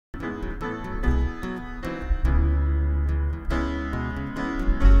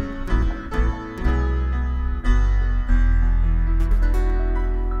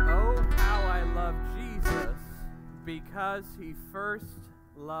because he first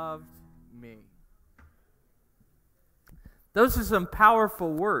loved me. Those are some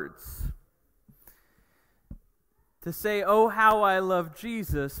powerful words. To say, oh, how I love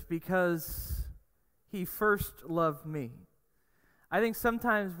Jesus because he first loved me. I think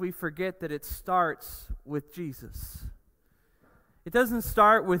sometimes we forget that it starts with Jesus. It doesn't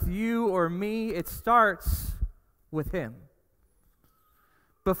start with you or me, it starts with him.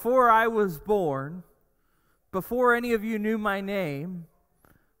 Before I was born, before any of you knew my name,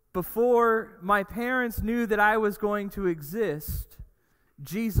 before my parents knew that I was going to exist,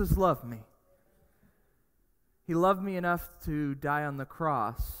 Jesus loved me. He loved me enough to die on the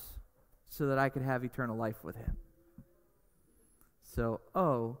cross so that I could have eternal life with him. So,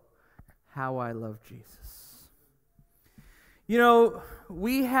 oh, how I love Jesus. You know,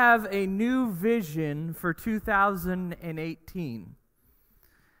 we have a new vision for 2018.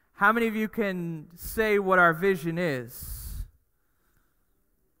 How many of you can say what our vision is?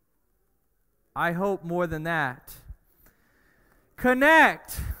 I hope more than that.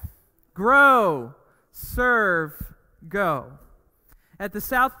 Connect, grow, serve, go. At the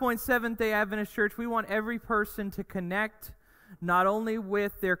South Point Seventh-day Adventist Church, we want every person to connect not only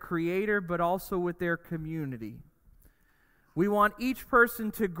with their Creator, but also with their community. We want each person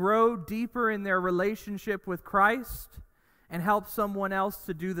to grow deeper in their relationship with Christ and help someone else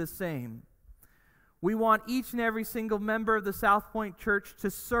to do the same. We want each and every single member of the South Point Church to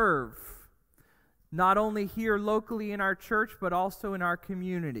serve, not only here locally in our church, but also in our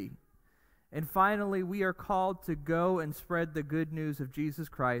community. And finally, we are called to go and spread the good news of Jesus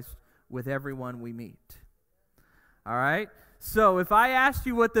Christ with everyone we meet. All right? So if I asked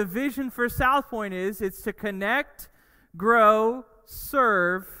you what the vision for South Point is, it's to connect, grow,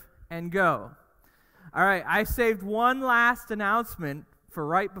 serve, and go. All right, I saved one last announcement for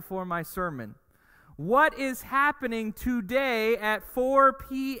right before my sermon. What is happening today at 4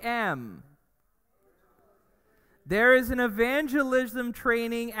 p.m.? There is an evangelism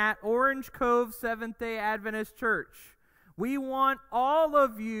training at Orange Cove Seventh-day Adventist Church. We want all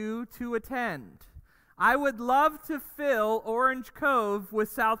of you to attend. I would love to fill Orange Cove with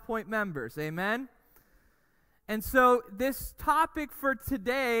South Point members. Amen? And so this topic for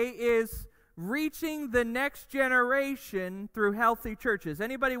today is reaching the next generation through healthy churches.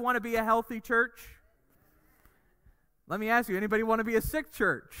 Anybody want to be a healthy church? Let me ask you, anybody want to be a sick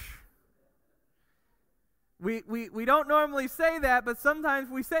church? We don't normally say that, but sometimes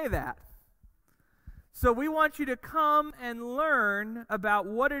we say that. So we want you to come and learn about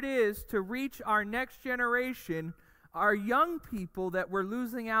what it is to reach our next generation, our young people that we're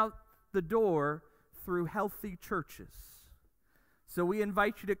losing out the door through healthy churches. So we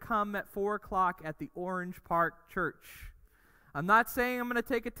invite you to come at 4 o'clock at the Orange Park Church. I'm not saying I'm going to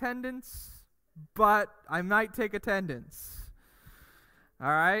take attendance, but I might take attendance. All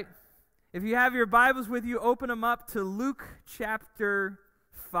right? If you have your Bibles with you, open them up to Luke chapter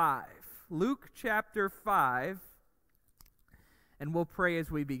 5. Luke chapter 5, and we'll pray as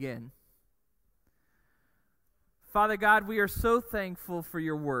we begin. Father God, we are so thankful for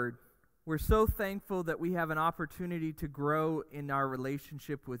your word. We're so thankful that we have an opportunity to grow in our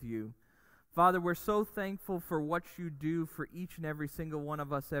relationship with you. Father, we're so thankful for what you do for each and every single one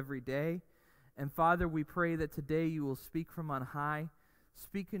of us every day. And Father, we pray that today you will speak from on high,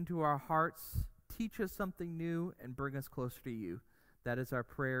 speak into our hearts, teach us something new, and bring us closer to you. That is our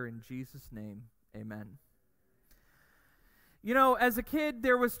prayer in Jesus' name. Amen. You know, as a kid,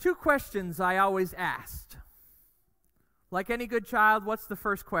 there was 2 questions I always asked. Like any good child, what's the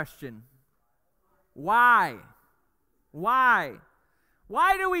first question? Why? Why?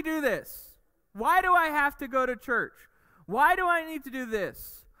 Why do we do this? Why do I have to go to church? Why do I need to do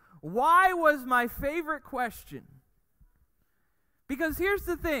this? Why was my favorite question. Because here's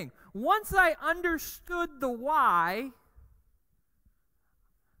the thing. Once I understood the why,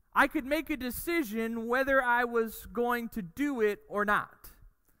 I could make a decision whether I was going to do it or not.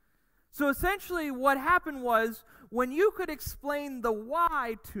 So essentially what happened was, when you could explain the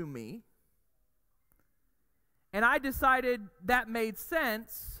why to me, and I decided that made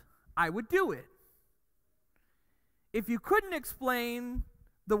sense, I would do it. If you couldn't explain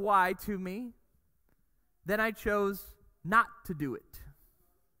the why to me, then I chose not to do it.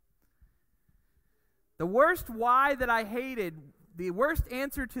 The worst why that I hated, the worst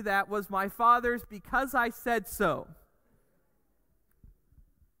answer to that was my father's "because I said so."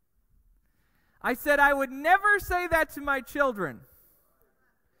 I said I would never say that to my children.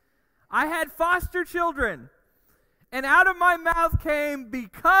 I had foster children, and out of my mouth came,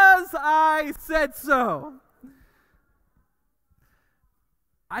 "because I said so."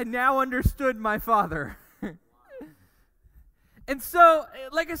 I now understood my father. And so,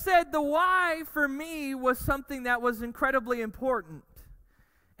 like I said, the why for me was something that was incredibly important.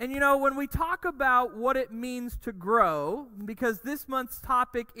 And when we talk about what it means to grow, because this month's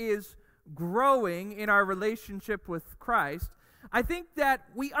topic is growing in our relationship with Christ, I think that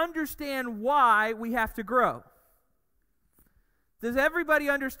we understand why we have to grow. Does everybody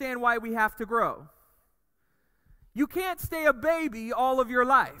understand why we have to grow? You can't stay a baby all of your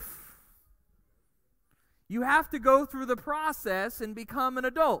life. You have to go through the process and become an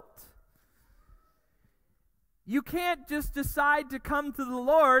adult. You can't just decide to come to the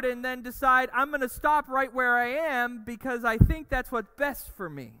Lord and then decide, I'm going to stop right where I am because I think that's what's best for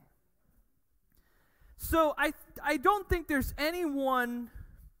me. So I don't think there's anyone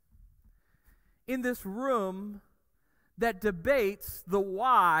in this room that debates the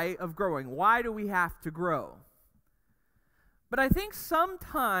why of growing. Why do we have to grow? But I think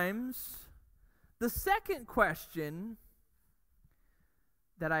sometimes the second question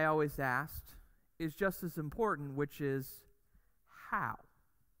that I always asked is just as important, which is how.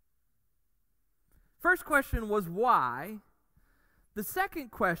 First question was why. The second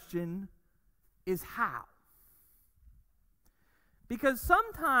question is how. Because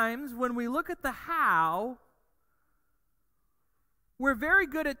sometimes when we look at the how, we're very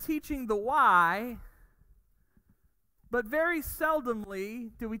good at teaching the why, but very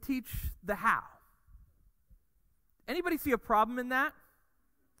seldomly do we teach the how. Anybody see a problem in that?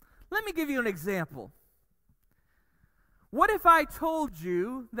 Let me give you an example. What if I told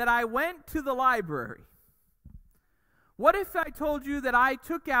you that I went to the library? What if I told you that I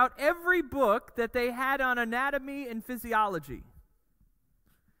took out every book that they had on anatomy and physiology?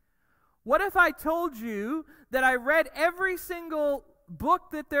 What if I told you that I read every single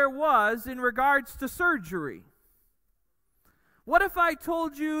book that there was in regards to surgery? What if I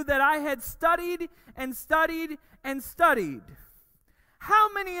told you that I had studied and studied and studied?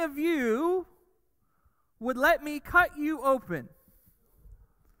 How many of you would let me cut you open?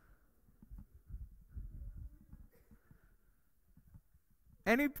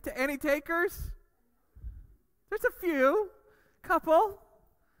 Any takers? There's a few, couple.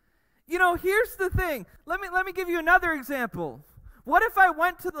 Here's the thing. Let me give you another example. What if I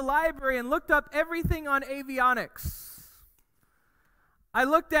went to the library and looked up everything on avionics? I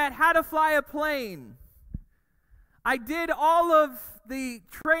looked at how to fly a plane. I did all of the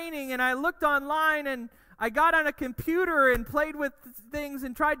training, and I looked online, and I got on a computer and played with things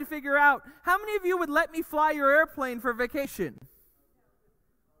and tried to figure out, how many of you would let me fly your airplane for vacation?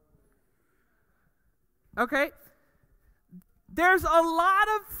 Okay? There's a lot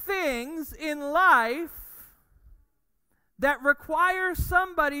of things in life that require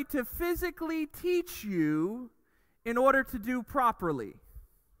somebody to physically teach you in order to do properly.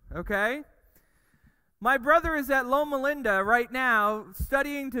 Okay? My brother is at Loma Linda right now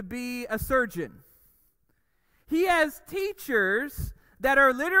studying to be a surgeon. He has teachers that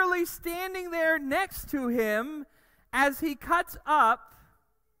are literally standing there next to him as he cuts up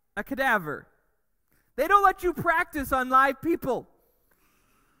a cadaver. They don't let you practice on live people.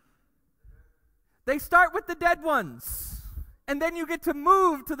 They start with the dead ones, and then you get to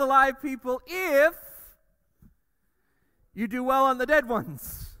move to the live people if you do well on the dead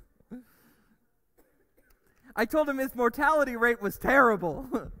ones. I told him his mortality rate was terrible.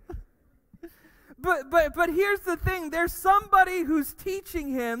 But here's the thing. There's somebody who's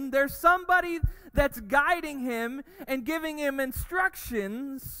teaching him. There's somebody that's guiding him and giving him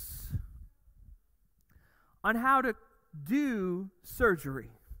instructions on how to do surgery.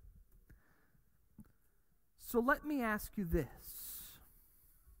 So let me ask you this.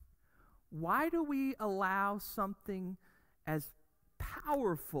 Why do we allow something as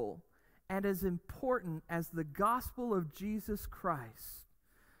powerful and as important as the gospel of Jesus Christ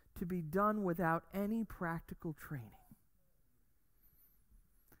to be done without any practical training?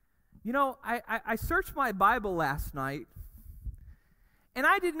 I searched my Bible last night, and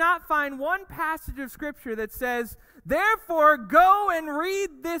I did not find one passage of Scripture that says, therefore go and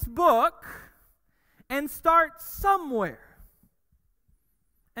read this book and start somewhere.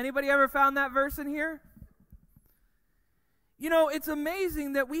 Anybody ever found that verse in here? It's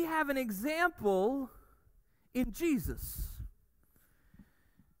amazing that we have an example in Jesus.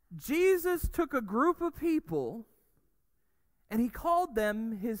 Jesus took a group of people and he called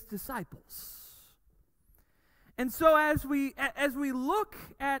them his disciples. And so as we look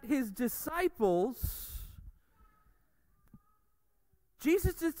at his disciples,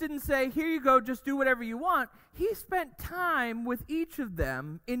 Jesus just didn't say, here you go, just do whatever you want. He spent time with each of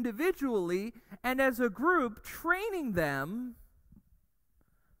them individually and as a group, training them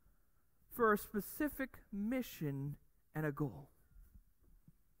for a specific mission and a goal.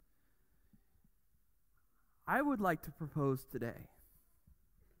 I would like to propose today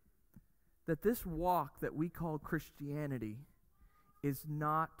that this walk that we call Christianity is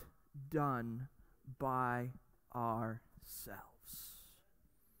not done by ourselves.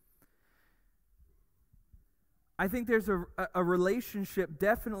 I think there's a relationship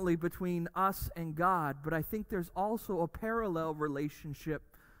definitely between us and God, but I think there's also a parallel relationship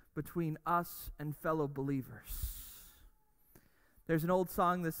between us and fellow believers. There's an old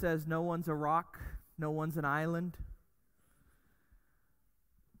song that says, "No one's a rock, no one's an island."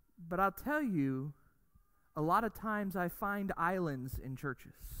 But I'll tell you, a lot of times I find islands in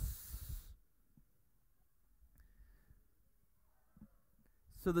churches.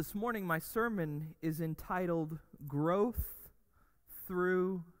 So this morning my sermon is entitled Growth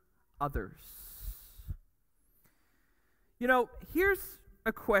Through Others. You know, here's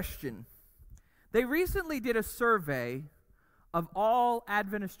a question. They recently did a survey of all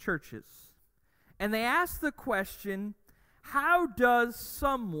Adventist churches, and they asked the question, how does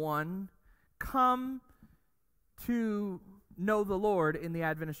someone come to know the Lord in the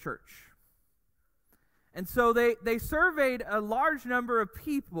Adventist church? And so they surveyed a large number of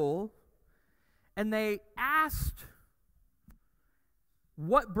people, and they asked,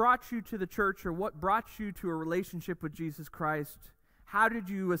 what brought you to the church, or what brought you to a relationship with Jesus Christ? How did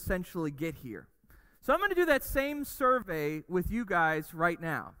you essentially get here? So I'm going to do that same survey with you guys right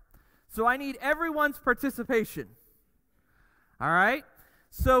now. So I need everyone's participation. All right?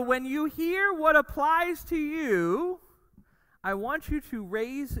 So when you hear what applies to you, I want you to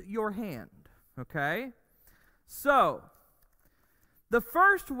raise your hand, okay? So, the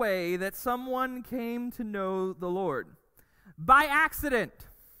first way that someone came to know the Lord, by accident.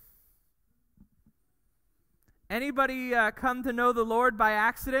 Anybody come to know the Lord by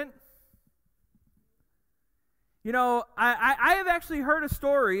accident? You know, I have actually heard a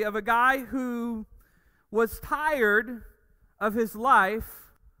story of a guy who was tired of his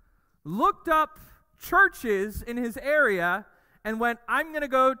life, looked up churches in his area, and went, I'm going to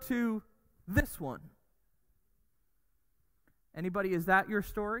go to this one. Anybody, is that your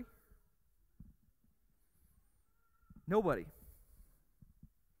story? Nobody.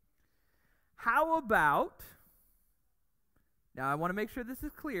 How about, now I want to make sure this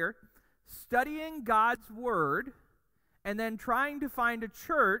is clear, studying God's Word and then trying to find a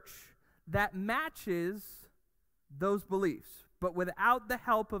church that matches those beliefs, but without the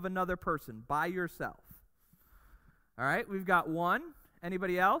help of another person, by yourself. All right, we've got one.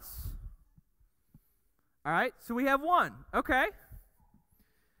 Anybody else? All right, so we have one. Okay.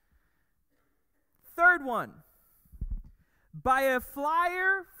 Third one. By a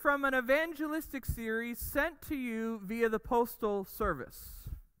flyer from an evangelistic series sent to you via the postal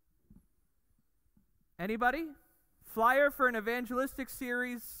service. Anybody? Flyer for an evangelistic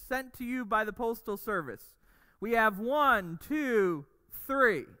series sent to you by the postal service. We have 1, 2,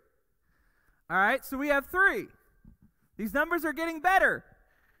 3. All right, so we have 3. These numbers are getting better.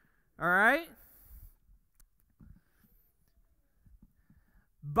 All right?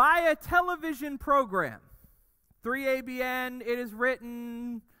 By a television program. 3ABN, It Is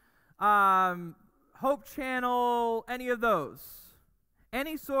Written, Hope Channel, any of those.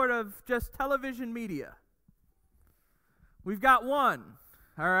 Any sort of just television media. We've got 1.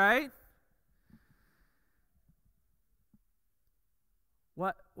 All right?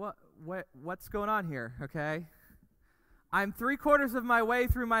 What's going on here, okay? I'm 3/4 of my way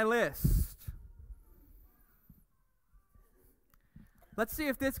through my list. Let's see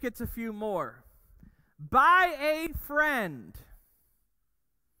if this gets a few more. By a friend.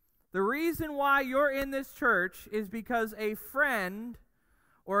 The reason why you're in this church is because a friend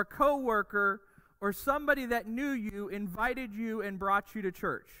or a coworker or somebody that knew you invited you and brought you to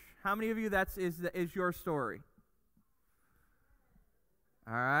church. How many of you that is your story?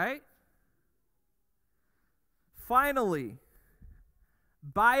 All right. Finally,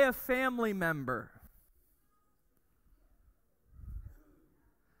 by a family member.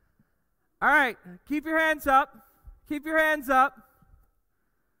 All right, keep your hands up. Keep your hands up.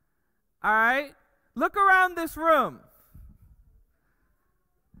 All right, look around this room.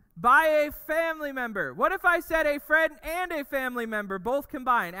 By a family member. What if I said a friend and a family member, both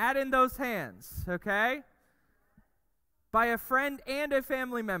combined? Add in those hands, okay? By a friend and a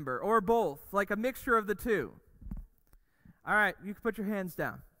family member, or both, like a mixture of the two. All right, you can put your hands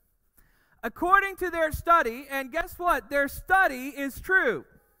down. According to their study, and guess what? Their study is true.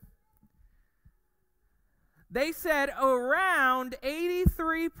 They said around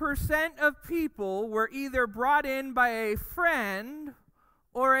 83% of people were either brought in by a friend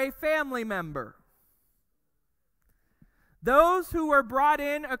or a family member. Those who were brought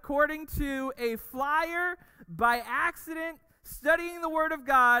in according to a flyer by accident, studying the Word of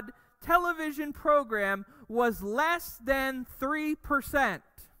God, television program was less than 3%.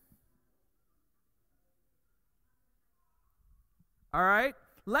 All right?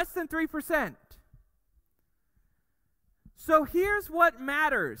 Less than 3%. So here's what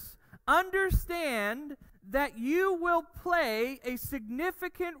matters. Understand that you will play a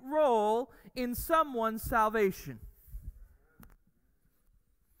significant role in someone's salvation.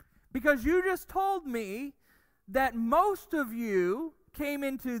 Because you just told me that most of you came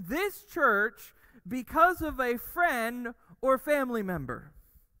into this church because of a friend or family member.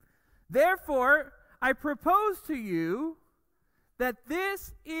 Therefore, I propose to you that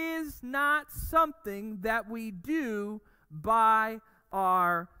this is not something that we do by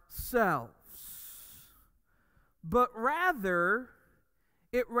ourselves, but rather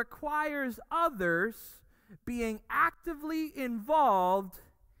it requires others being actively involved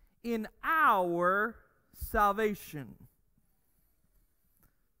in our salvation.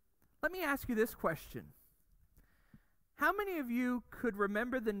 Let me ask you this question. How many of you could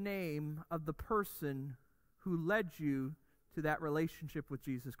remember the name of the person who led you to that relationship with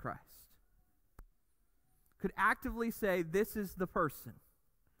Jesus Christ? Could actively say, this is the person.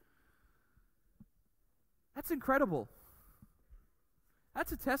 That's incredible.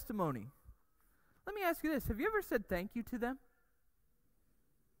 That's a testimony. Let me ask you this. Have you ever said thank you to them?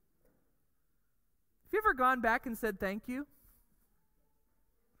 Have you ever gone back and said thank you?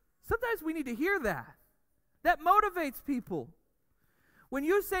 Sometimes we need to hear that. That motivates people. When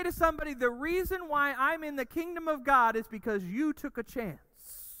you say to somebody, the reason why I'm in the kingdom of God is because you took a chance.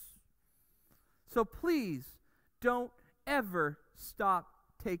 So please, don't ever stop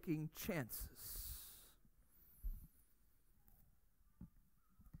taking chances.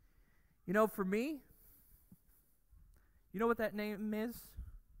 You know, for me, you know what that name is?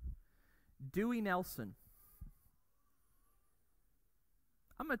 Dewey Nelson.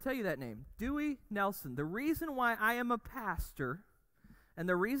 I'm going to tell you that name, Dewey Nelson. The reason why I am a pastor and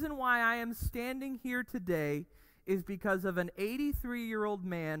the reason why I am standing here today is because of an 83-year-old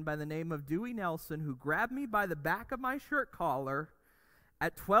man by the name of Dewey Nelson who grabbed me by the back of my shirt collar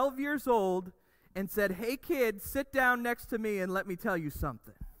at 12 years old and said, "Hey kid, sit down next to me and let me tell you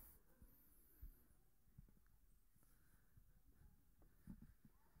something."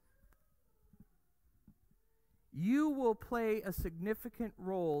 You will play a significant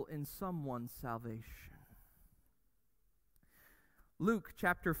role in someone's salvation. Luke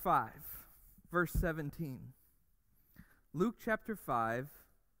chapter 5, verse 17. Luke chapter 5,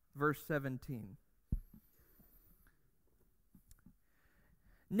 verse 17.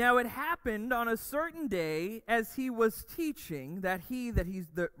 Now it happened on a certain day as he was teaching, that he's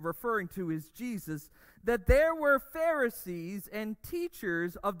referring to is Jesus, that there were Pharisees and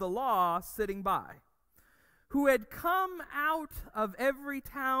teachers of the law sitting by, who had come out of every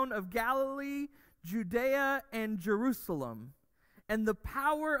town of Galilee, Judea, and Jerusalem, and the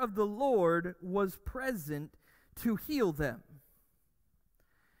power of the Lord was present to heal them.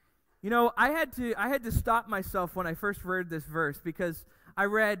 You know, I had to stop myself when I first read this verse, because I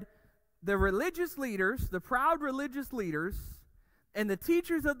read the religious leaders, the proud religious leaders, and the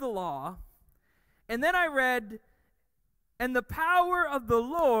teachers of the law, and then I read, and the power of the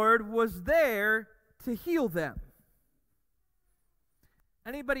Lord was there to heal them.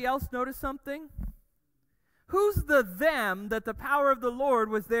 Anybody else notice something? Who's the them that the power of the Lord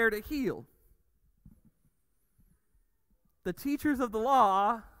was there to heal? The teachers of the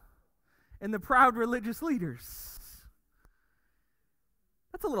law and the proud religious leaders.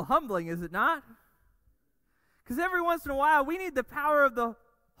 That's a little humbling, is it not? Because every once in a while we need the power of the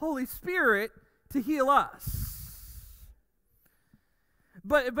Holy Spirit to heal us.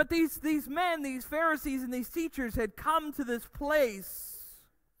 But these men, these Pharisees and these teachers had come to this place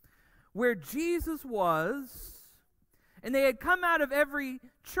where Jesus was, and they had come out of every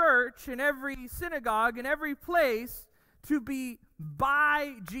church and every synagogue and every place to be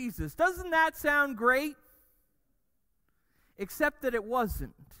by Jesus. Doesn't that sound great? Except that it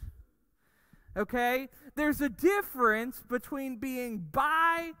wasn't. Okay? There's a difference between being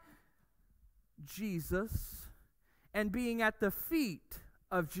by Jesus and being at the feet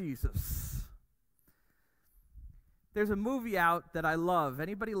of Jesus. There's a movie out that I love.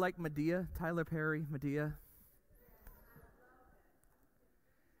 Anybody like Medea? Tyler Perry, Medea?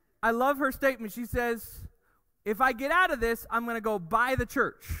 I love her statement. She says, if I get out of this, I'm going to go buy the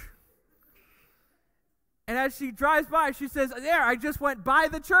church. And as she drives by, she says, there, I just went by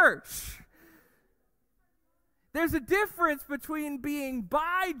the church. There's a difference between being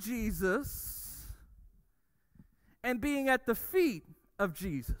by Jesus and being at the feet of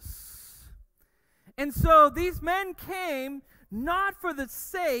Jesus. And so these men came not for the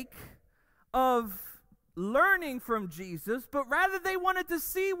sake of learning from Jesus, but rather they wanted to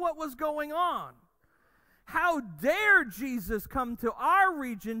see what was going on. How dare Jesus come to our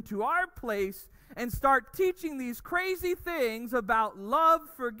region, to our place, and start teaching these crazy things about love,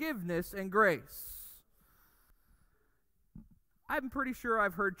 forgiveness, and grace? I'm pretty sure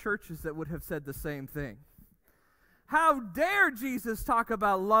I've heard churches that would have said the same thing. How dare Jesus talk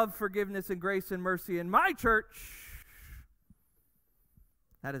about love, forgiveness, and grace and mercy in my church?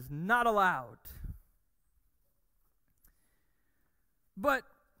 That is not allowed. But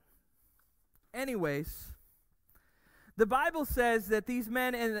anyways, the Bible says that these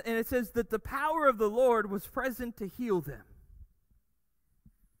men, and it says that the power of the Lord was present to heal them.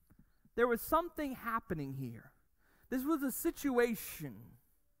 There was something happening here. This was a situation.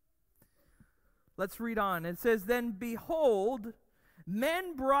 Let's read on. It says, "Then behold,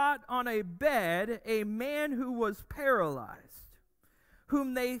 men brought on a bed a man who was paralyzed,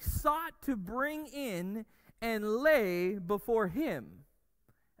 whom they sought to bring in and lay before him."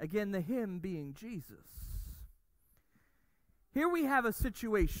 Again, the him being Jesus. Here we have a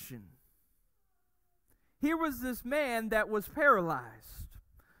situation. Here was this man that was paralyzed.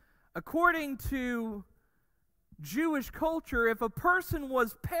 According to Jewish culture, if a person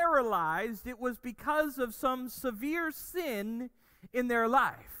was paralyzed, it was because of some severe sin in their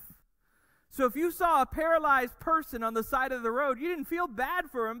life. So if you saw a paralyzed person on the side of the road, you didn't feel bad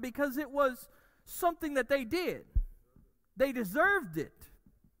for them because it was something that they did. They deserved it.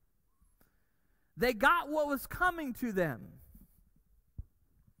 They got what was coming to them.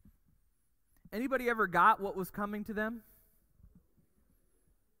 Anybody ever got what was coming to them?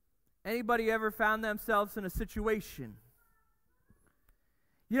 Anybody ever found themselves in a situation?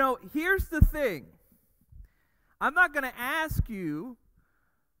 You know, here's the thing. I'm not going to ask you,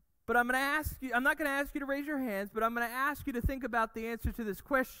 but I'm not going to ask you to raise your hands, but I'm going to ask you to think about the answer to this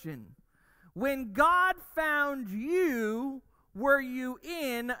question. When God found you, were you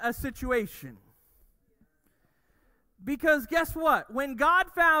in a situation? Because guess what? When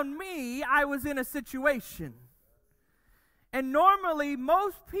God found me, I was in a situation. And normally,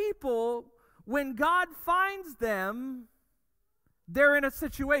 most people, when God finds them, they're in a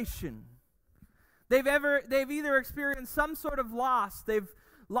situation. They've either experienced some sort of loss, they've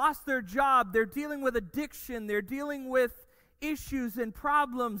lost their job, they're dealing with addiction, they're dealing with issues and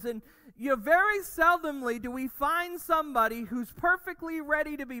problems, and very seldomly do we find somebody who's perfectly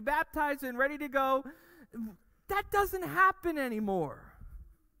ready to be baptized and ready to go. That doesn't happen anymore.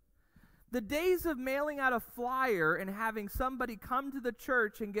 The days of mailing out a flyer and having somebody come to the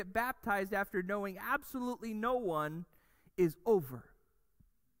church and get baptized after knowing absolutely no one is over.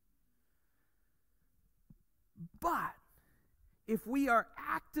 But if we are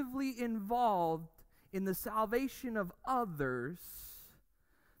actively involved in the salvation of others,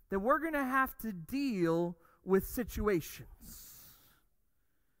 then we're going to have to deal with situations.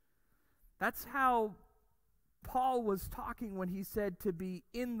 That's how Paul was talking when he said to be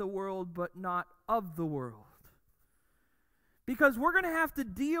in the world but not of the world. Because we're going to have to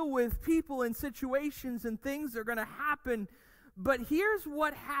deal with people and situations and things that are going to happen. But here's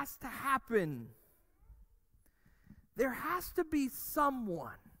what has to happen. There has to be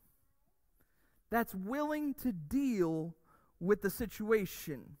someone that's willing to deal with the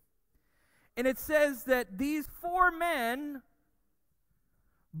situation. And it says that these 4 men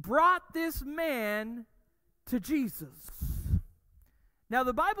brought this man to Jesus. Now,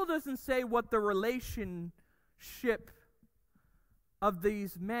 the Bible doesn't say what the relationship of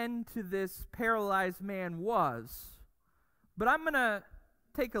these men to this paralyzed man was, but I'm going to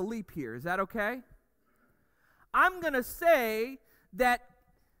take a leap here. Is that okay? I'm going to say that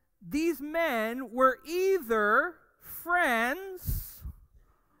these men were either friends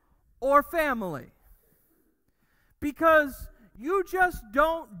or family, because you just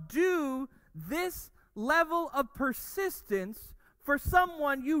don't do this level of persistence for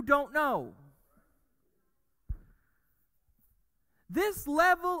someone you don't know. This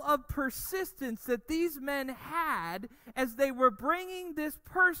level of persistence that these men had as they were bringing this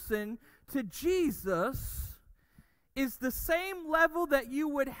person to Jesus is the same level that you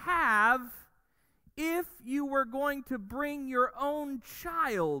would have if you were going to bring your own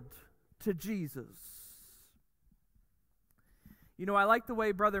child to Jesus. You know, I like the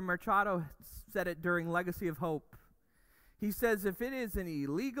way Brother Machado said it during Legacy of Hope. He says, if it is an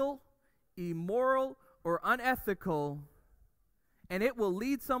illegal, immoral, or unethical, and it will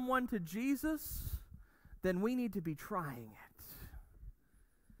lead someone to Jesus, then we need to be trying it.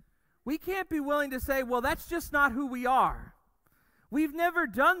 We can't be willing to say, well, that's just not who we are. We've never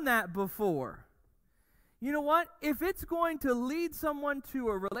done that before. You know what? If it's going to lead someone to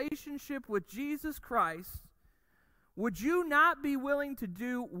a relationship with Jesus Christ, would you not be willing to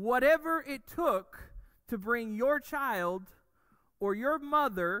do whatever it took to bring your child or your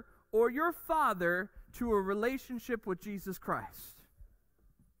mother or your father to a relationship with Jesus Christ?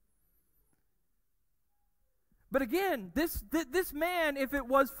 But again, this man, if it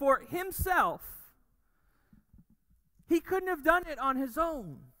was for himself, he couldn't have done it on his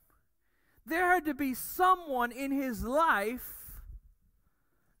own. There had to be someone in his life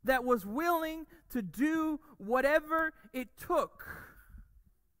that was willing to do whatever it took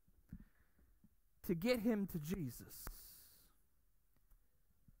to get him to Jesus.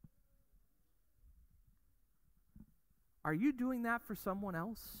 Are you doing that for someone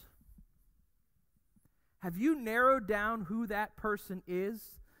else? Have you narrowed down who that person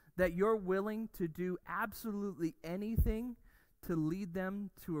is that you're willing to do absolutely anything to lead them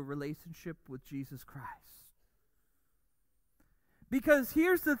to a relationship with Jesus Christ? Because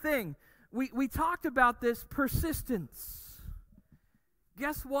here's the thing. We talked about this persistence.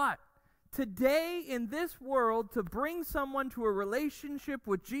 Guess what? Today in this world, to bring someone to a relationship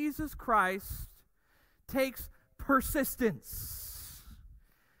with Jesus Christ takes persistence.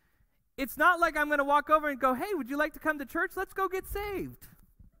 It's not like I'm going to walk over and go, hey, would you like to come to church? Let's go get saved.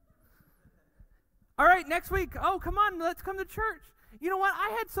 All right, next week, oh, come on, let's come to church. You know what?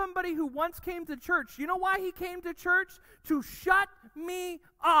 I had somebody who once came to church. You know why he came to church? To shut me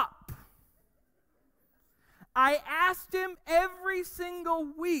up. I asked him every single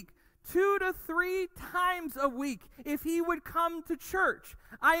week, 2 to 3 times a week, if he would come to church.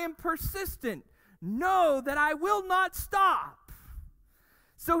 I am persistent. Know that I will not stop.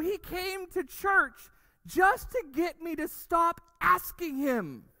 So he came to church just to get me to stop asking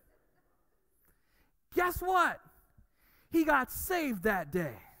him. Guess what? He got saved that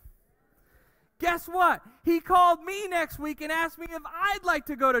day. Guess what? He called me next week and asked me if I'd like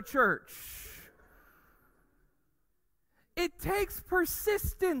to go to church. It takes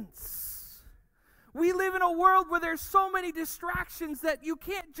persistence. We live in a world where there's so many distractions that you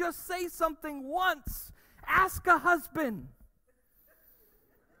can't just say something once. Ask a husband.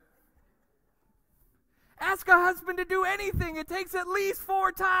 Ask a husband to do anything. It takes at least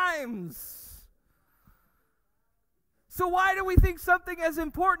 4 times. So why do we think something as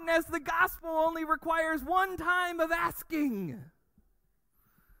important as the gospel only requires 1 time of asking?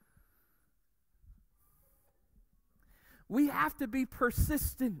 We have to be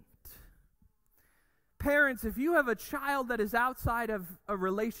persistent. Parents, if you have a child that is outside of a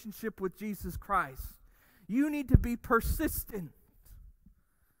relationship with Jesus Christ, you need to be persistent.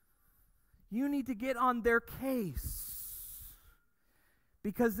 You need to get on their case,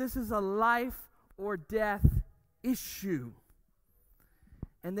 because this is a life or death issue,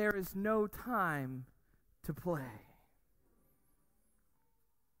 and there is no time to play.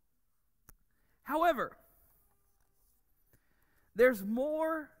 However, there's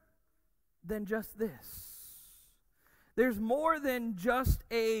more than just this. There's more than just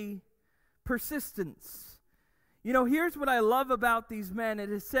a persistence. You know, here's what I love about these men.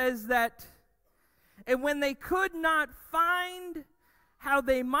 It says that, and when they could not find how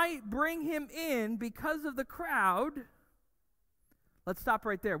they might bring him in because of the crowd. Let's stop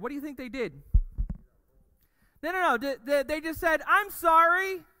right there. What do you think they did? No. They just said, I'm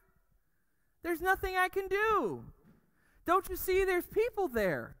sorry. There's nothing I can do. Don't you see there's people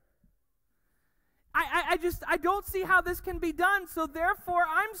there? I don't see how this can be done, so therefore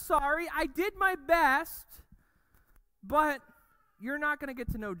I'm sorry. I did my best, but you're not going to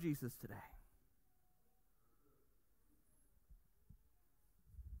get to know Jesus today.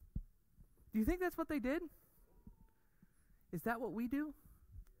 Do you think that's what they did? Is that what we do?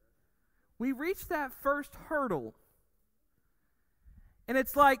 We reach that first hurdle, and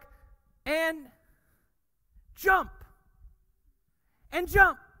it's like, and jump, and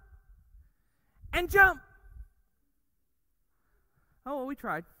jump, and jump. Oh, well, we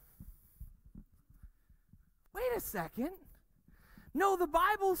tried. Wait a second. No, the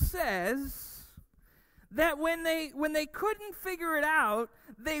Bible says that when they couldn't figure it out,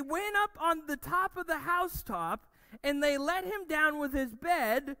 they went up on the top of the housetop and they let him down with his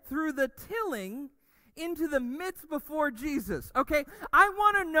bed through the tilling into the midst before Jesus. Okay, I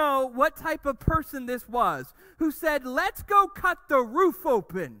want to know what type of person this was who said, let's go cut the roof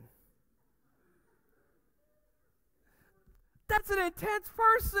open. That's an intense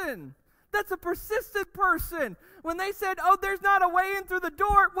person. That's a persistent person. When they said, oh, there's not a way in through the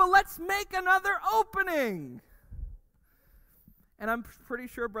door, well, let's make another opening. And I'm pretty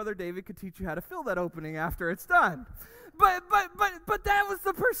sure Brother David could teach you how to fill that opening after it's done. But that was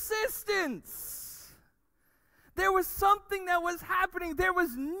the persistence. There was something that was happening. There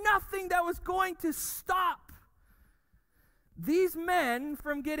was nothing that was going to stop these men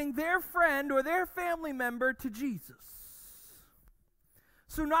from getting their friend or their family member to Jesus.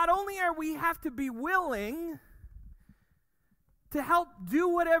 So not only are we have to be willing to help do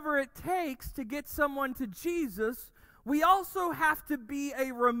whatever it takes to get someone to Jesus, we also have to be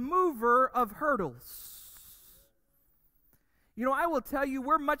a remover of hurdles. You know, I will tell you,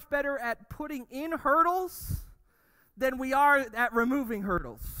 we're much better at putting in hurdles than we are at removing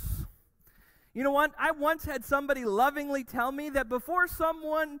hurdles. You know what? I once had somebody lovingly tell me that before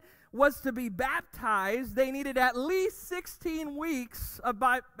someone was to be baptized, they needed at least 16 weeks of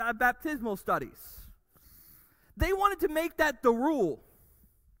baptismal studies. They wanted to make that the rule.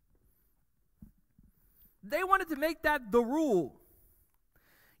 They wanted to make that the rule.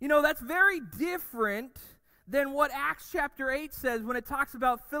 You know, that's very different than what Acts chapter 8 says when it talks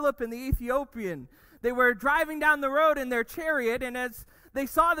about Philip and the Ethiopian. They were driving down the road in their chariot, and as they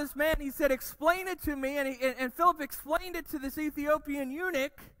saw this man, he said, "Explain it to me." And Philip explained it to this Ethiopian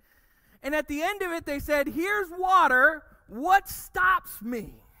eunuch. And at the end of it, they said, "Here's water. What stops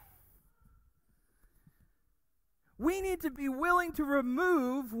me?" We need to be willing to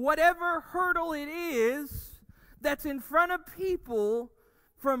remove whatever hurdle it is that's in front of people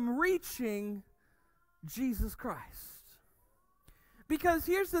from reaching Jesus Christ. Because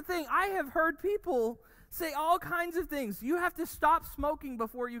here's the thing, I have heard people say all kinds of things. You have to stop smoking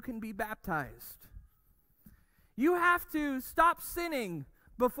before you can be baptized. You have to stop sinning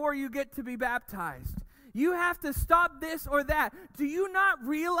before you get to be baptized. You have to stop this or that. Do you not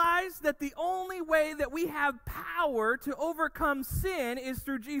realize that the only way that we have power to overcome sin is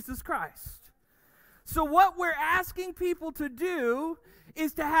through Jesus Christ? So what we're asking people to do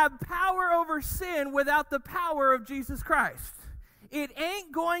is to have power over sin without the power of Jesus Christ. It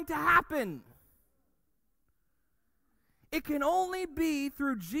ain't going to happen. It can only be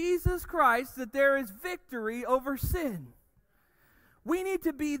through Jesus Christ that there is victory over sin. We need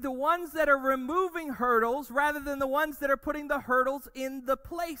to be the ones that are removing hurdles rather than the ones that are putting the hurdles in the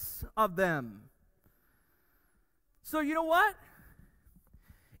place of them. So you know what?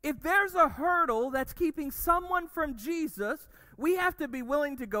 If there's a hurdle that's keeping someone from Jesus, we have to be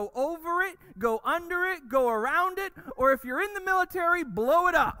willing to go over it, go under it, go around it, or if you're in the military, blow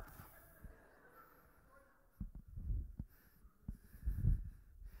it up.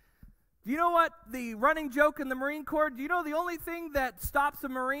 Do you know what the running joke in the Marine Corps, do you know the only thing that stops a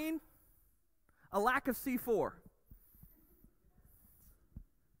Marine? A lack of C4.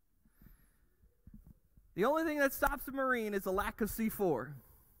 The only thing that stops a Marine is a lack of C4.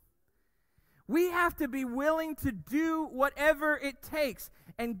 We have to be willing to do whatever it takes.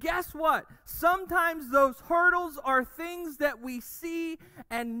 And guess what? Sometimes those hurdles are things that we see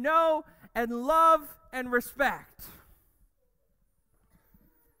and know and love and respect.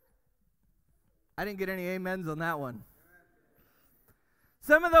 I didn't get any amens on that one.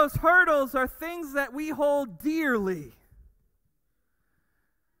 Some of those hurdles are things that we hold dearly.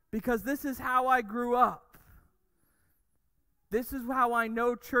 Because this is how I grew up. This is how I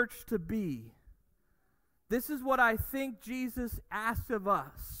know church to be. This is what I think Jesus asked of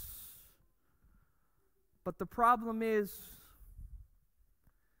us. But the problem is,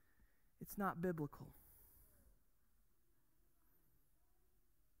 it's not biblical.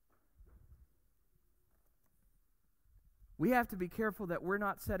 We have to be careful that we're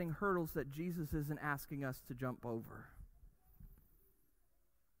not setting hurdles that Jesus isn't asking us to jump over.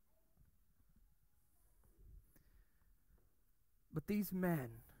 But these men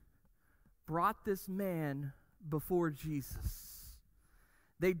brought this man before Jesus.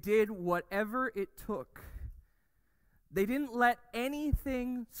 They did whatever it took. They didn't let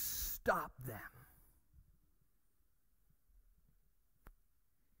anything stop them.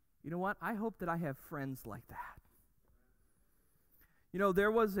 You know what? I hope that I have friends like that. You know,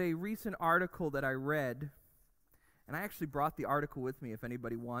 there was a recent article that I read, and I actually brought the article with me if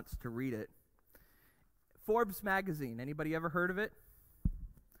anybody wants to read it. Forbes magazine. Anybody ever heard of it?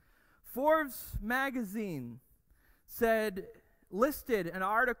 Forbes magazine listed an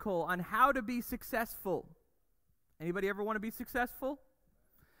article on how to be successful. Anybody ever want to be successful?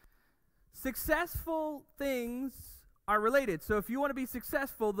 Successful things are related. So if you want to be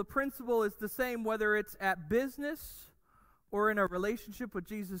successful, the principle is the same whether it's at business or in a relationship with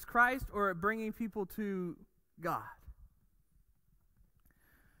Jesus Christ, or at bringing people to God.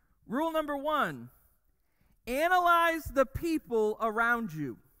 Rule number 1, analyze the people around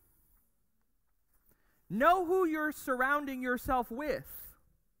you. Know who you're surrounding yourself with.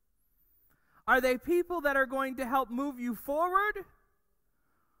 Are they people that are going to help move you forward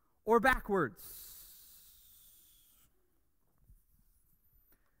or backwards?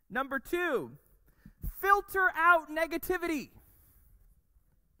 Number 2, filter out negativity.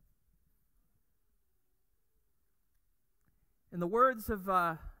 In the words of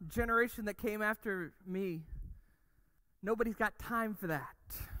a generation that came after me, nobody's got time for that.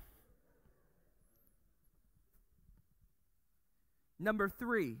 Number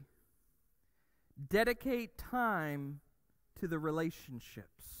 3, dedicate time to the relationships.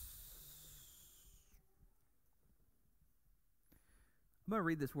 I'm going to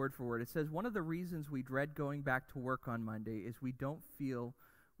read this word for word. It says, one of the reasons we dread going back to work on Monday is we don't feel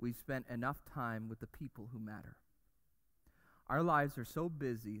we've spent enough time with the people who matter. Our lives are so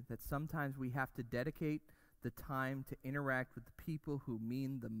busy that sometimes we have to dedicate the time to interact with the people who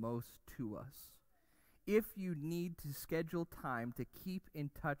mean the most to us. If you need to schedule time to keep in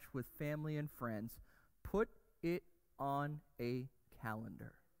touch with family and friends, put it on a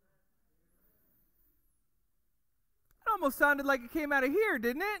calendar. It almost sounded like it came out of here,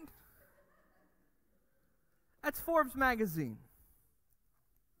 didn't it? That's Forbes magazine.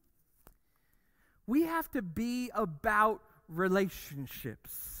 We have to be about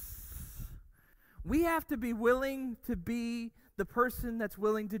relationships. We have to be willing to be the person that's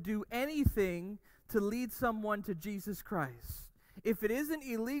willing to do anything to lead someone to Jesus Christ. If it isn't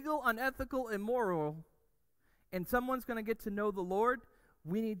illegal, unethical, immoral, and someone's going to get to know the Lord,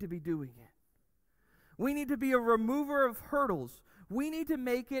 we need to be doing it. We need to be a remover of hurdles. We need to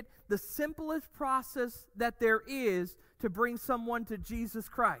make it the simplest process that there is to bring someone to Jesus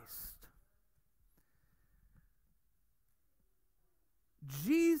Christ.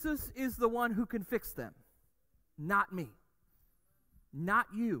 Jesus is the one who can fix them, not me, not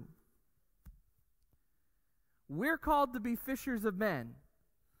you. We're called to be fishers of men.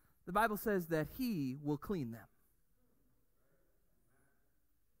 The Bible says that He will clean them.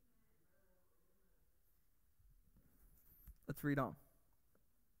 Let's read on.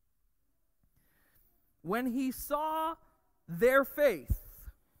 When He saw their faith,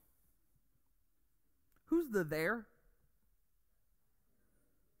 who's the there?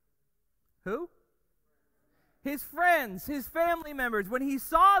 Who? His friends, His family members. When He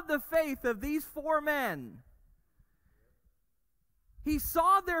saw the faith of these 4 men, He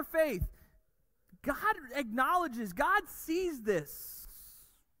saw their faith. God acknowledges, God sees this.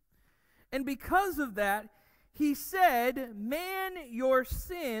 And because of that, He said, "Man, your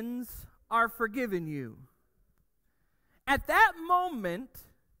sins are forgiven you." At that moment,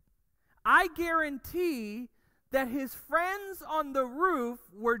 I guarantee that his friends on the roof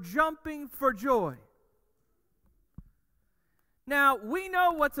were jumping for joy. Now, we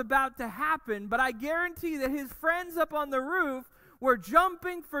know what's about to happen, but I guarantee that his friends up on the roof were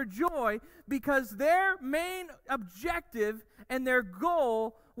jumping for joy because their main objective and their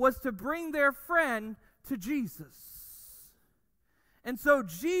goal was to bring their friend to Jesus. And so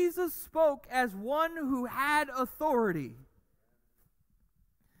Jesus spoke as one who had authority.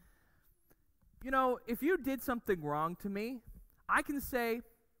 You know, if you did something wrong to me, I can say,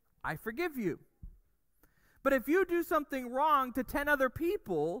 I forgive you. But if you do something wrong to 10 other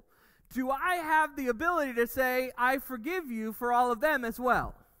people, do I have the ability to say, I forgive you for all of them as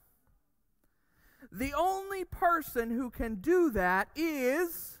well? The only person who can do that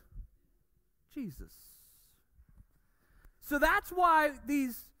is Jesus. So that's why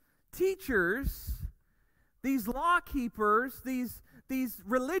these teachers, these law keepers, these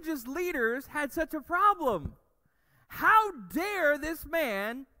religious leaders had such a problem. How dare this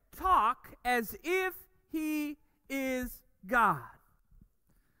man talk as if he is God?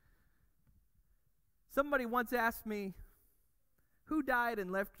 Somebody once asked me, who died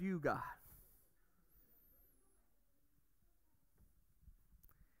and left you God?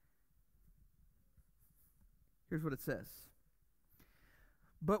 Here's what it says.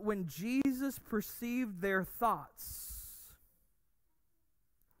 But when Jesus perceived their thoughts,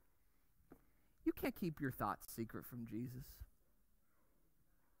 you can't keep your thoughts secret from Jesus.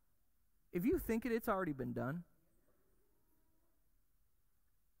 If you think it, it's already been done.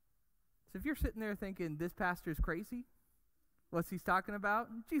 So if you're sitting there thinking, this pastor's crazy, what's he's talking about?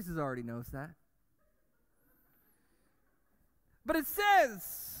 Jesus already knows that. But it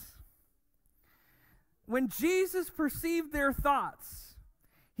says, when Jesus perceived their thoughts,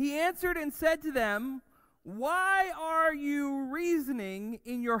 he answered and said to them, why are you reasoning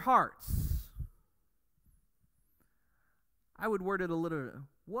in your hearts? I would word it a little,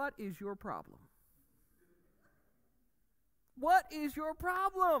 what is your problem? What is your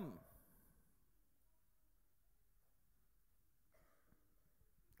problem?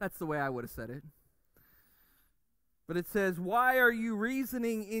 That's the way I would have said it. But it says, why are you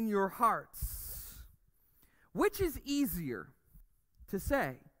reasoning in your hearts? Which is easier to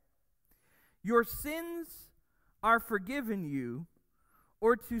say, your sins are forgiven you,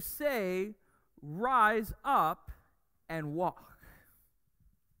 or to say, rise up and walk?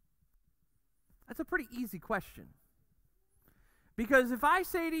 That's a pretty easy question. Because if I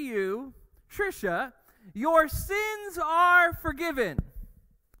say to you, Trisha, your sins are forgiven,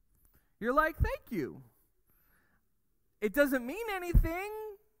 you're like, thank you. It doesn't mean anything.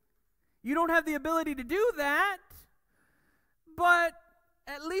 You don't have the ability to do that. But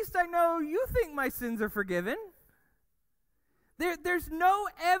at least I know you think my sins are forgiven. There's no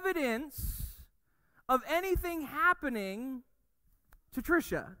evidence of anything happening to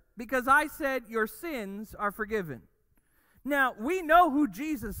Trisha because I said your sins are forgiven. Now, we know who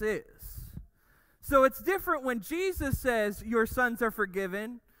Jesus is. So it's different when Jesus says your sins are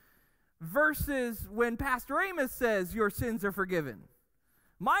forgiven versus when Pastor Amos says your sins are forgiven.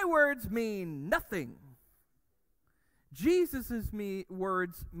 My words mean nothing. Jesus'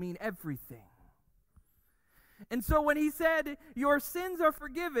 words mean everything. And so when he said your sins are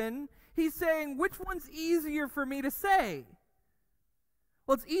forgiven, he's saying which one's easier for me to say?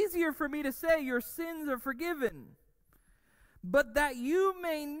 Well, it's easier for me to say your sins are forgiven. But that you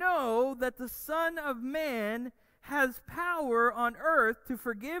may know that the Son of Man has power on earth to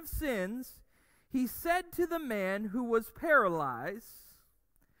forgive sins, he said to the man who was paralyzed,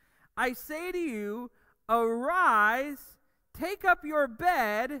 I say to you, arise, take up your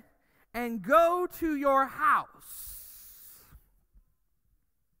bed, and go to your house.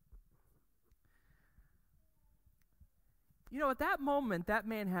 You know, at that moment, that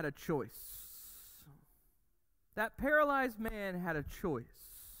man had a choice. That paralyzed man had a choice.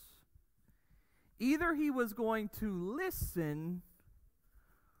 Either he was going to listen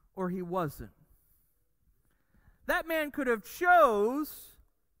or he wasn't. That man could have chose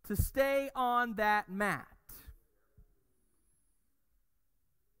to stay on that mat.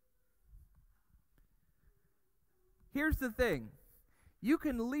 Here's the thing. You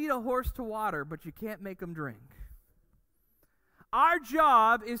can lead a horse to water, but you can't make him drink. Our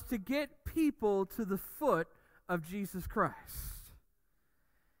job is to get people to the foot of Jesus Christ.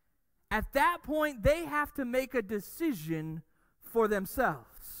 At that point, they have to make a decision for themselves.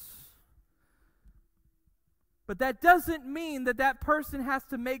 But that doesn't mean that that person has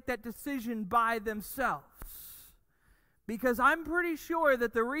to make that decision by themselves. Because I'm pretty sure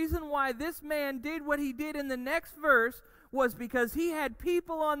that the reason why this man did what he did in the next verse was because he had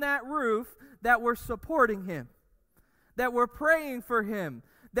people on that roof that were supporting him, that were praying for him,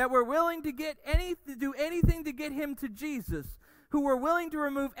 that were willing to do anything to get him to Jesus, who were willing to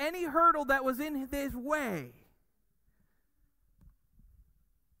remove any hurdle that was in his way.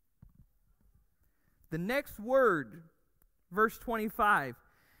 The next word, verse 25,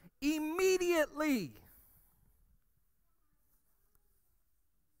 immediately.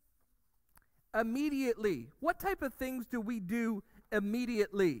 Immediately. What type of things do we do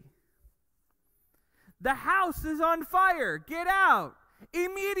immediately? The house is on fire. Get out.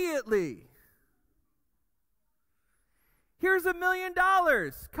 Immediately. Here's $1 million.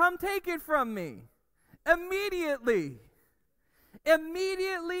 Come take it from me. Immediately.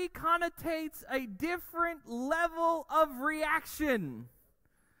 Immediately connotates a different level of reaction.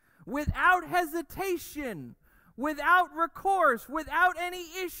 Without hesitation, without recourse, without any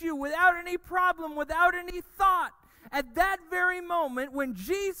issue, without any problem, without any thought. At that very moment, when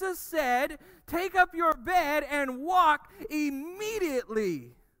Jesus said, take up your bed and walk,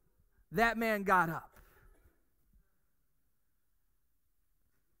 immediately that man got up.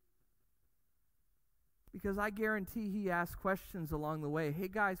 Because I guarantee he asked questions along the way. Hey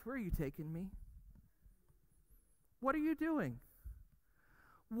guys, where are you taking me? What are you doing?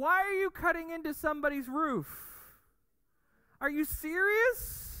 Why are you cutting into somebody's roof? Are you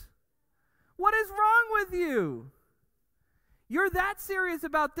serious? What is wrong with you? You're that serious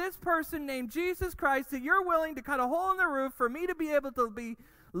about this person named Jesus Christ that you're willing to cut a hole in the roof for me to be able to be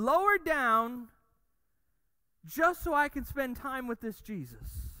lowered down just so I can spend time with this Jesus.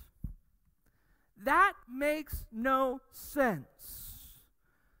 That makes no sense.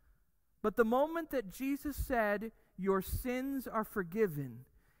 But the moment that Jesus said, your sins are forgiven,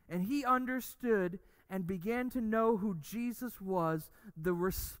 and he understood and began to know who Jesus was, the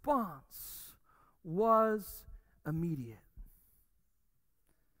response was immediate.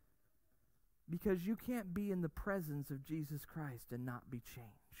 Because you can't be in the presence of Jesus Christ and not be changed.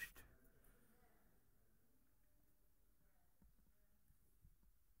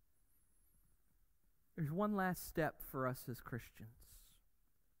 There's one last step for us as Christians.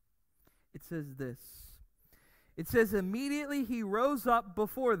 It says this. It says, immediately he rose up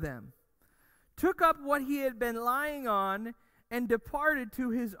before them, took up what he had been lying on, and departed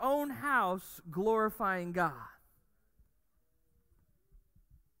to his own house, glorifying God.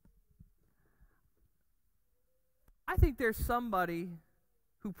 I think there's somebody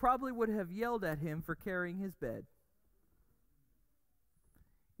who probably would have yelled at him for carrying his bed.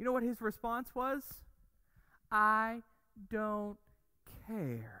 You know what his response was? I don't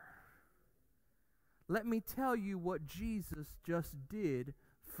care. Let me tell you what Jesus just did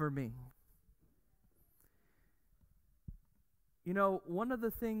for me. You know, one of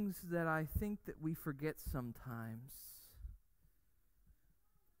the things that I think that we forget sometimes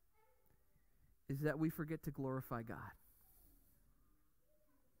is that we forget to glorify God.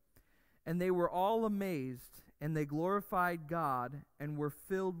 And they were all amazed, and they glorified God and were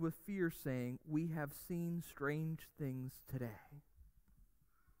filled with fear, saying, we have seen strange things today.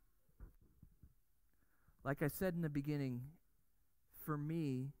 Like I said in the beginning, for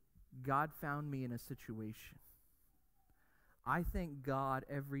me, God found me in a situation. I thank God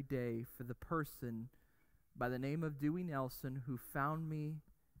every day for the person by the name of Dewey Nelson who found me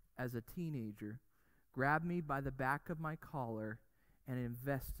as a teenager, grabbed me by the back of my collar, and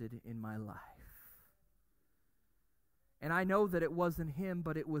invested in my life. And I know that it wasn't him,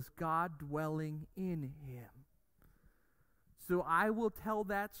 but it was God dwelling in him. So I will tell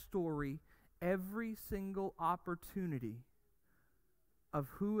that story every single opportunity of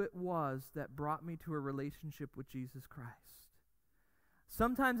who it was that brought me to a relationship with Jesus Christ.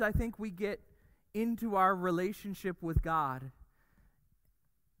 Sometimes I think we get into our relationship with God.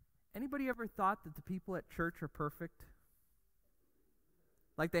 Anybody ever thought that the people at church are perfect?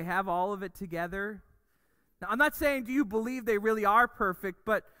 Like they have all of it together? Now, I'm not saying do you believe they really are perfect,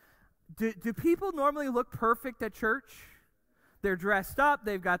 but do people normally look perfect at church? They're dressed up,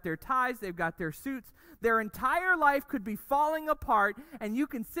 they've got their ties, they've got their suits. Their entire life could be falling apart, and you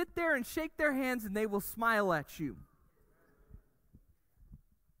can sit there and shake their hands and they will smile at you,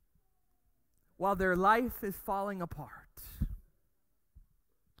 while their life is falling apart.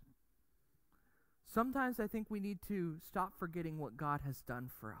 Sometimes I think we need to stop forgetting what God has done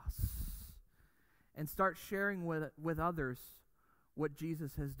for us and start sharing with others what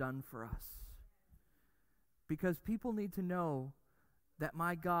Jesus has done for us. Because people need to know that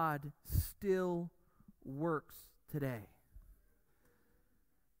my God still works today.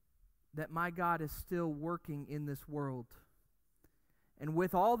 That my God is still working in this world. And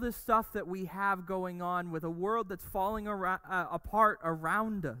with all this stuff that we have going on, with a world that's falling apart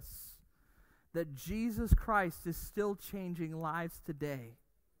around us, that Jesus Christ is still changing lives today.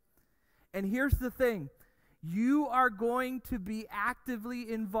 And here's the thing. You are going to be actively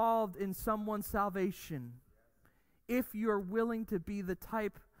involved in someone's salvation if you're willing to be the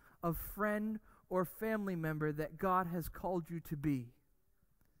type of friend or family member that God has called you to be.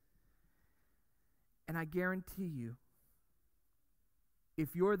 And I guarantee you,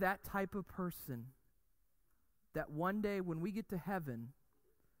 if you're that type of person, that one day when we get to heaven,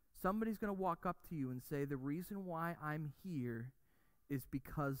 somebody's going to walk up to you and say, the reason why I'm here is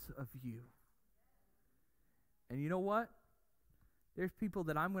because of you. And you know what? There's people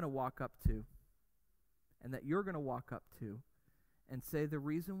that I'm going to walk up to and that you're going to walk up to and say, the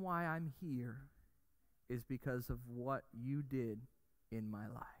reason why I'm here is because of what you did in my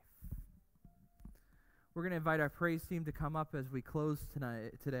life. We're going to invite our praise team to come up as we close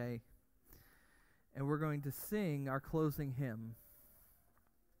today, and we're going to sing our closing hymn.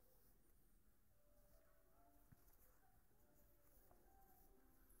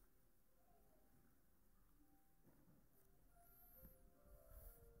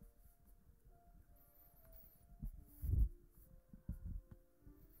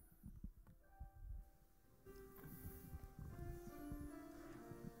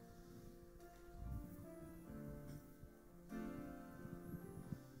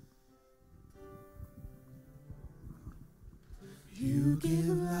 You give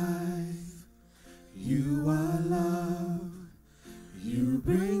life, you are love, you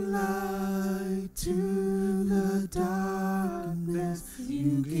bring light to the darkness,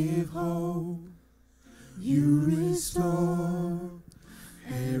 you give hope, you restore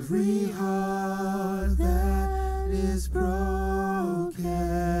every heart that is broken.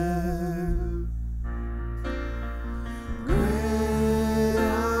 Great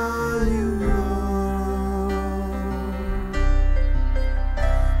are you, Lord.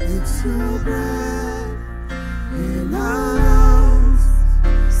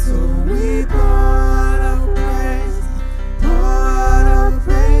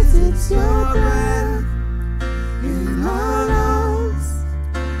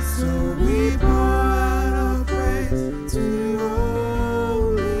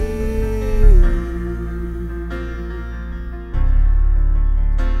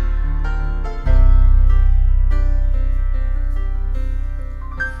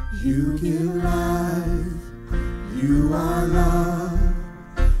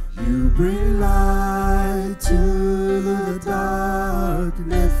 bring light to the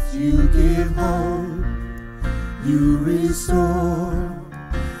darkness. You give hope. You restore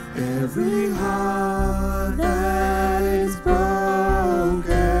every heart that is broken.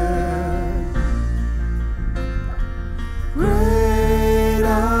 Great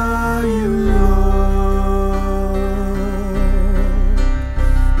are you, Lord.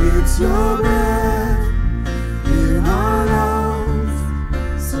 It's your breath in our lungs,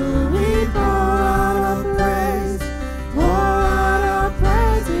 so we pour out our praise, pour out our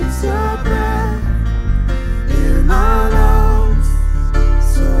praise. It's your breath in our lungs,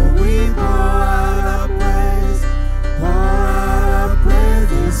 so we pour out our praise, pour out our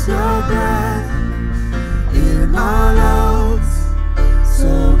praise. It's your breath in our lungs,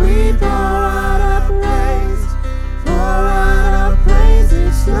 so we pour out our praise, pour out our praise.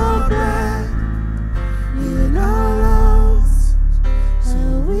 It's your breath in our lungs, so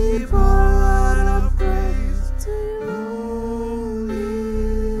we pour out our praise to only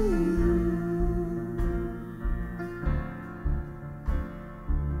you.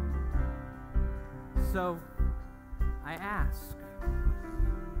 So, I ask,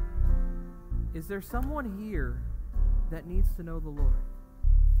 is there someone here that needs to know the Lord?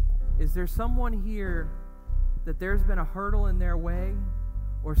 Is there someone here that there's been a hurdle in their way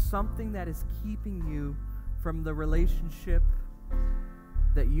or something that is keeping you from the relationship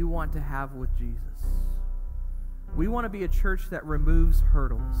that you want to have with Jesus? We want to be a church that removes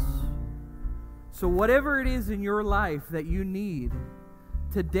hurdles. So whatever it is in your life that you need,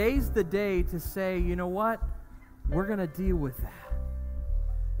 today's the day to say, you know what? We're going to deal with that.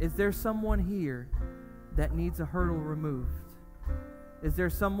 Is there someone here that needs a hurdle removed? Is there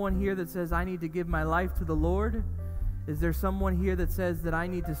someone here that says, I need to give my life to the Lord? Is there someone here that says that I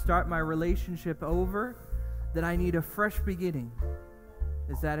need to start my relationship over? That I need a fresh beginning?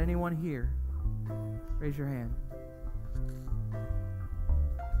 Is that anyone here? Raise your hand.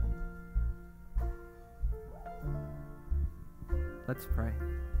 Let's pray.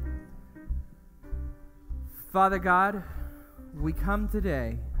 Father God, we come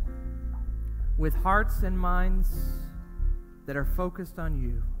today with hearts and minds that are focused on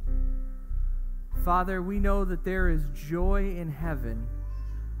you. Father, we know that there is joy in heaven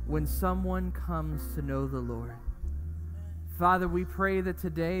when someone comes to know the Lord. Father, we pray that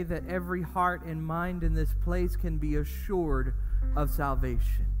today that every heart and mind in this place can be assured of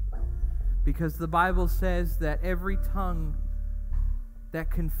salvation. Because the Bible says that every tongue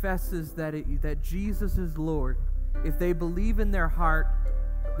that confesses that Jesus is Lord, if they believe in their heart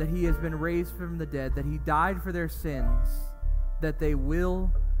that He has been raised from the dead, that He died for their sins, that they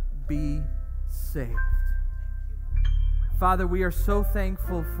will be saved. Father, we are so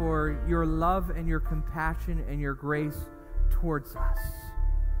thankful for your love and your compassion and your grace towards us.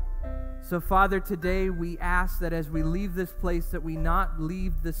 So, Father, today we ask that as we leave this place that we not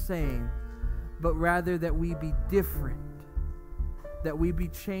leave the same, but rather that we be different, that we be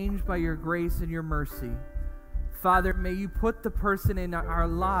changed by your grace and your mercy. Father, may you put the person in our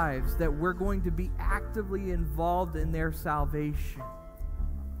lives that we're going to be actively involved in their salvation.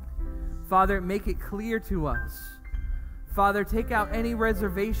 Father, make it clear to us. Father, take out any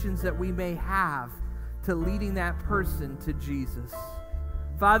reservations that we may have to leading that person to Jesus.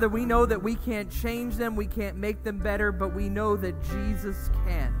 Father, we know that we can't change them, we can't make them better, but we know that Jesus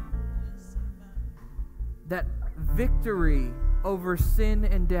can. That victory over sin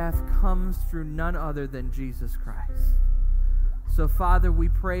and death comes through none other than Jesus Christ. So, Father, we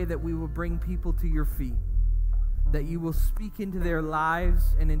pray that we will bring people to your feet, that you will speak into their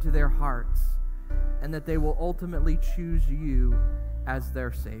lives and into their hearts, and that they will ultimately choose you as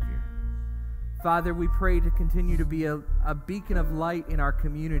their Savior. Father, we pray to continue to be a beacon of light in our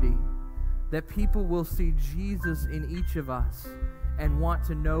community, that people will see Jesus in each of us and want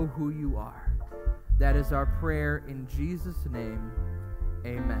to know who you are. That is our prayer in Jesus' name.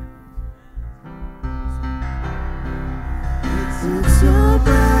 Amen. It's your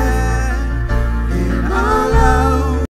breath in our